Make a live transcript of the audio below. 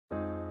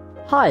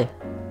Hi,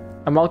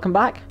 and welcome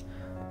back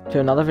to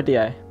another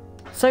video.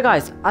 So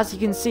guys, as you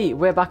can see,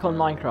 we're back on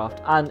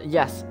Minecraft, and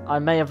yes, I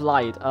may have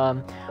lied.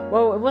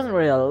 Well, it wasn't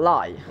really a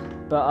lie,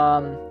 but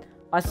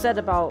I said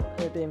about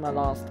it being my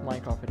last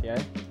Minecraft video,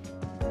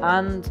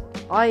 and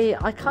I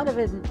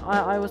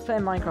was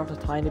playing Minecraft a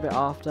tiny bit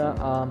after,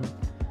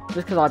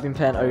 just because I've been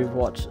playing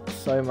Overwatch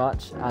so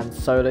much, and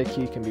solo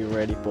queue can be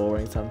really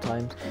boring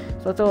sometimes.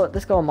 So I thought,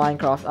 let's go on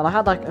Minecraft, and I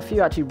had like a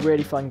few actually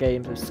really fun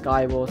games with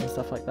Skywars and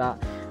stuff like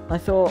that. And I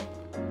thought,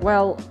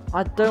 well,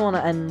 I don't want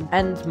to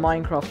end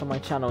Minecraft on my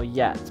channel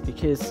yet,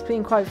 because it's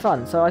been quite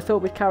fun, so I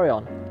thought we'd carry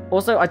on.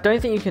 Also, I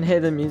don't think you can hear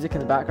the music in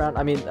the background.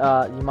 I mean,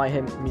 you might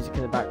hear music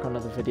in the background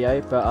of the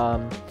video, but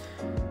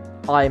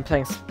I am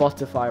playing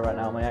Spotify right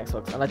now on my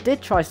Xbox, and I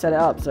did try set it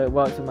up so it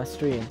works with my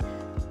stream.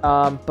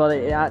 But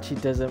it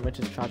actually doesn't, which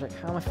is tragic.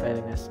 How am I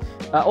failing this?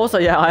 Also,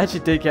 yeah, I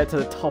actually did get to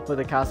the top of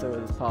the castle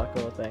with this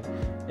parkour thing.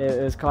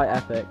 It was quite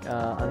epic.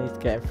 I need to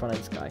get in front of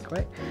this guy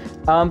quick.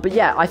 But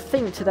yeah, I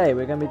think today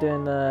we're going to be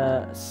doing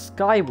the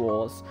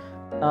Skywars.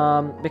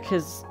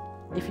 Because,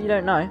 if you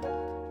don't know,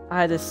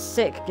 I had a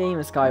sick game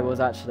of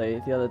Skywars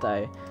actually the other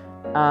day.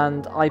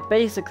 And I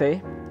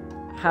basically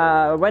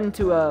went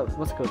to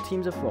what's it called?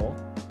 Teams of 4.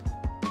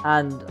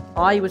 And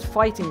I was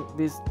fighting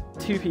these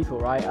two people,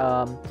 right?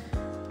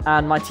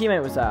 And my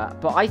teammate was there,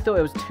 but I thought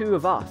it was two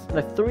of us.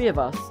 No, three of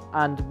us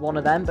and one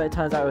of them, but it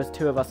turns out it was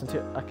two of us and two...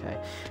 Okay.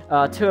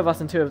 Two of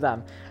us and two of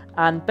them.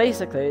 And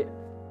basically,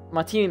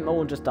 my team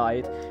all just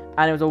died,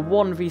 and it was a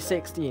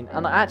 1v16,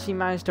 and I actually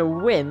managed to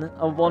win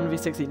a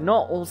 1v16.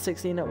 Not all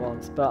 16 at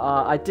once, but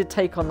I did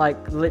take on, like,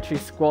 literally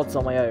squads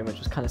on my own, which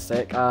was kind of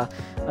sick. I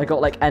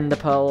got, like, ender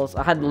pearls.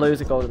 I had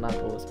loads of golden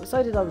apples, but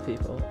so did other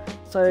people.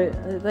 So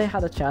they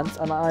had a chance,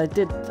 and I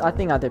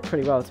think I did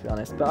pretty well, to be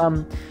honest.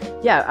 But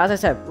yeah, as I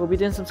said, we'll be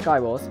doing some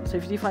Skywars. So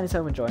if you do find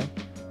yourself enjoying,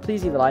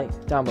 please leave a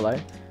like down below.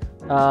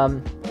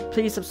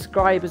 Please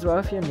subscribe as well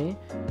if you're new.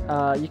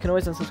 You can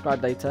always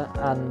unsubscribe later,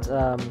 and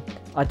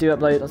I do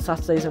upload on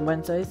Saturdays and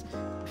Wednesdays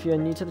if you're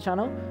new to the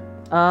channel.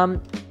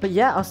 But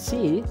yeah, I'll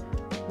see you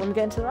when we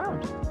get into the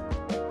round.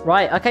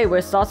 Right, okay, we're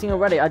starting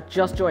already. I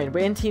just joined.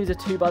 We're in teams of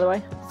 2, by the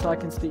way, so I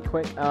can speak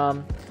quick.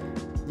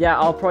 Yeah,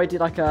 I'll probably do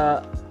like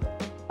a...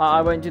 I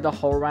won't do the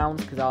whole round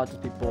because that'll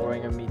just be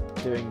boring and me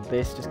doing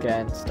this, just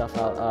getting stuff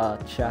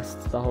out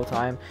chests the whole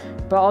time.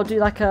 But I'll do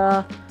like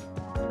a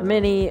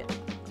mini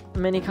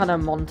kind of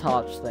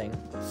montage thing.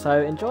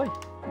 So enjoy.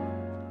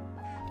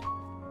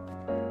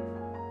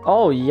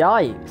 Oh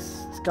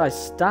yikes! This guy's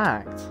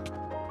stacked.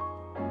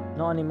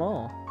 Not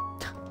anymore.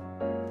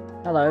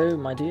 Hello,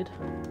 my dude.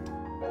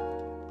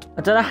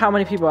 I don't know how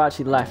many people are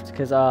actually left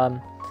because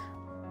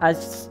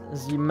as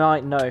you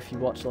might know if you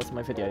watch lots of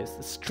my videos,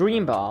 the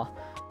stream bar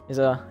is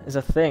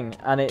a thing,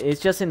 and it is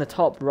just in the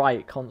top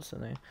right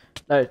constantly.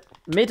 No,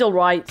 middle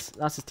right,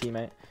 that's his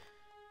teammate.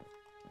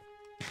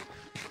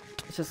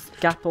 Let's just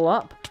gapple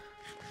up,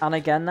 and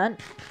again then,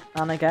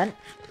 and again.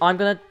 I'm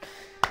gonna,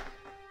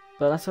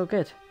 but that's all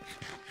good.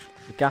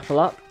 Gapple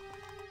up.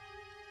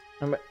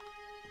 And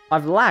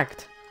I've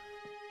lagged.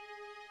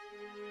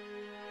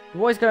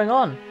 What is going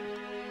on?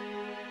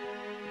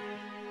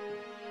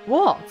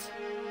 What?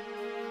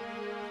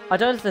 I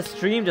don't know if the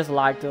stream just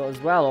lagged as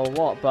well or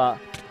what, but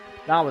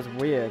that was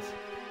weird.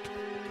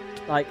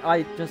 Like,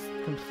 I just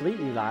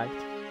completely lagged.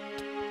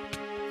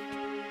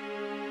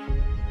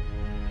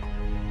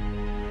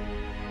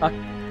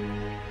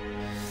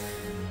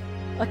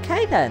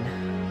 Okay then.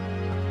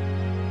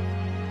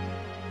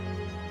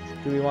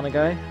 Do we want to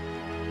go?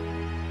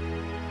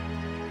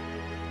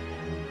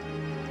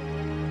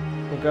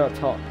 We'll go up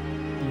top.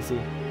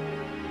 Easy.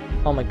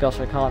 Oh my gosh,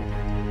 I can't.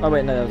 Oh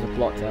wait, no, there was a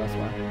block there, that's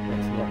why.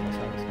 There's a block there,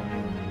 that's why.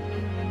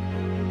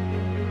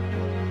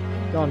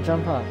 Go on,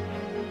 jump up.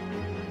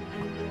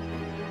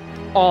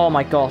 Oh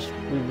my gosh,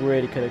 we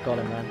really could have got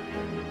him, man.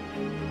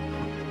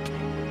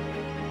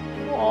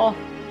 Oh.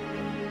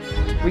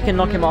 We can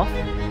knock him off.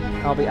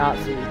 I'll be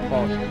absolutely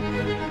pogged.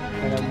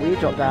 And then we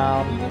drop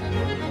down.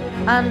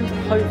 And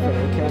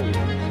hopefully kill you.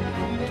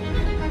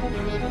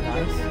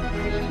 Nice.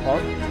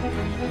 Pog.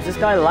 Is this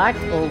guy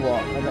lagged or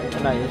what?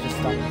 No, he's just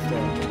standing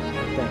still.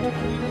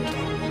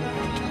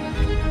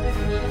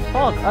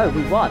 Pog! Oh,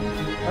 we won.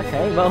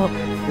 Okay, well,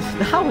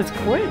 that was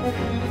quick.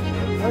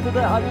 What did I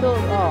thought,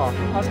 oh,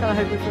 I was kind of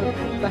hoping for a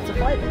better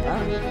fight than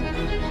that.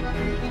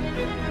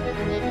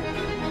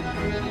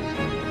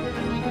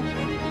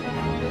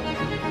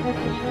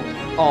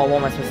 Oh, what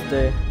am I supposed to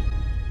do?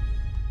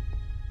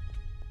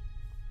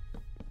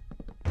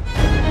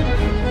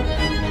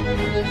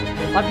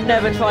 I've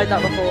never tried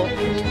that before.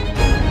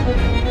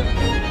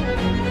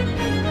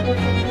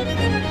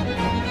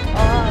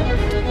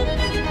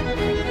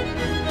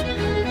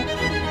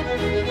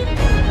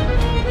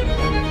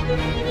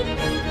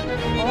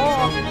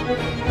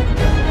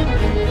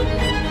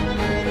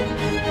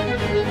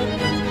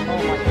 Oh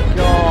my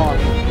god.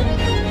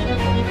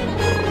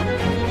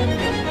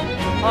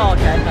 Oh,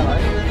 okay, hello.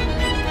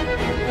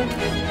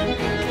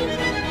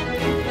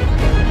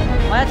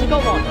 I actually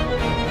got one.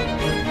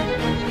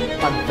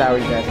 I'm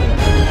very dead here.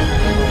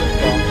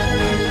 Oh,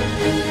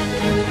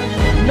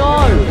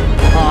 no!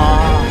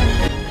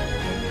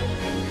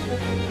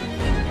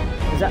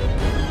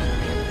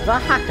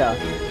 that a hacker?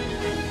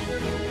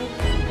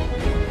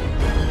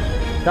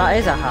 That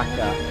is a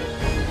hacker.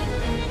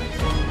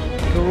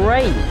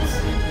 Great!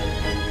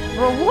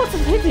 Bro, what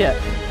an idiot!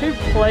 Who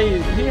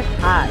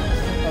hacks?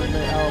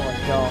 Oh my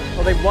god.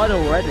 Oh, they won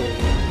already.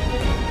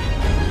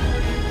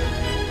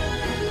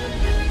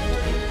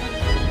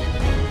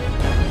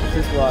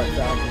 This works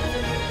out.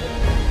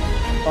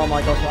 Oh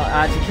my gosh,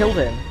 I actually killed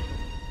him.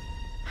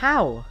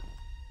 How?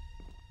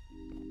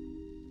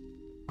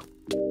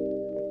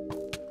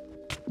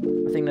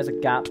 I think there's a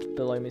gap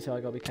below me, so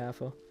I gotta be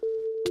careful.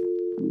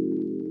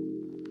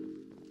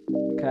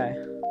 Okay.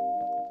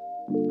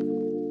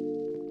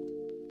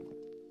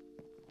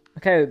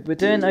 Okay, we're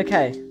doing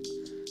okay.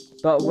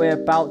 But we're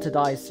about to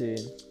die soon.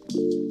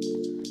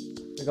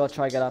 We gotta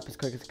try to get up as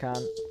quick as we can.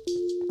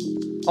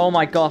 Oh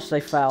my gosh,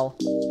 they fell.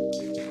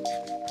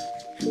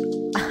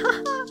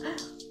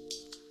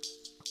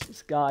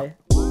 This guy.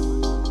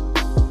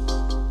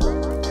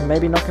 Can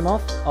maybe knock him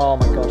off? Oh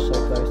my gosh, so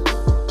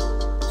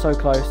close. So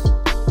close.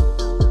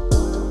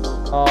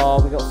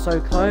 Oh, we got so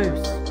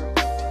close.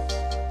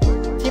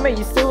 Teammate,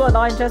 you still got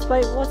 9 chest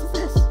plate? What is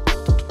this?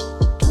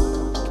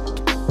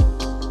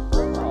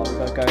 Oh, we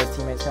gotta go, his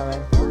teammate's coming.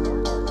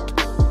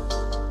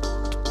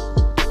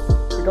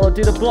 We gotta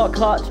do the block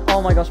clutch.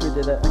 Oh my gosh, we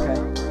did it. Okay.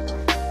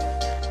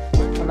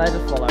 And they're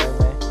just following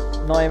me.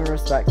 Not even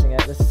respecting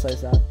it. This is so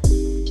sad.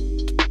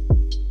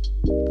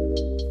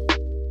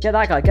 Get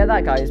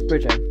that guy. He's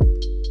bridging.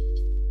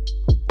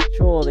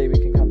 Surely we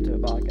can come to a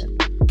bargain.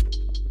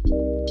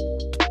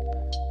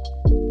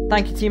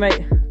 Thank you,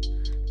 teammate.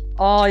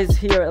 Oh, he's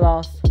here at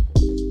last.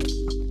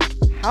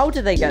 How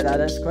did they get there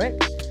this quick?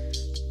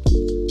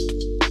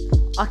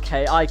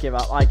 Okay, I give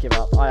up. I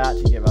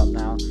actually give up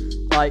now.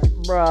 Like,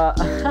 bruh.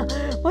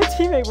 My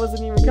teammate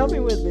wasn't even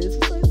coming with me. This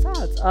is so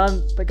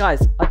sad. But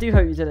guys, I do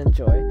hope you did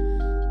enjoy.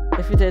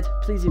 If you did,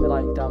 please leave a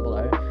like down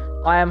below.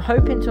 I am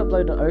hoping to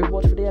upload an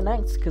Overwatch video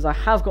next, because I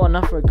have got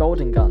enough for a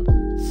golden gun.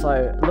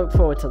 So, look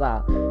forward to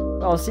that.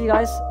 I'll see you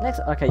guys next...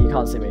 Okay, you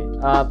can't see me.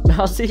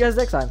 I'll see you guys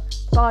next time.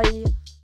 Bye!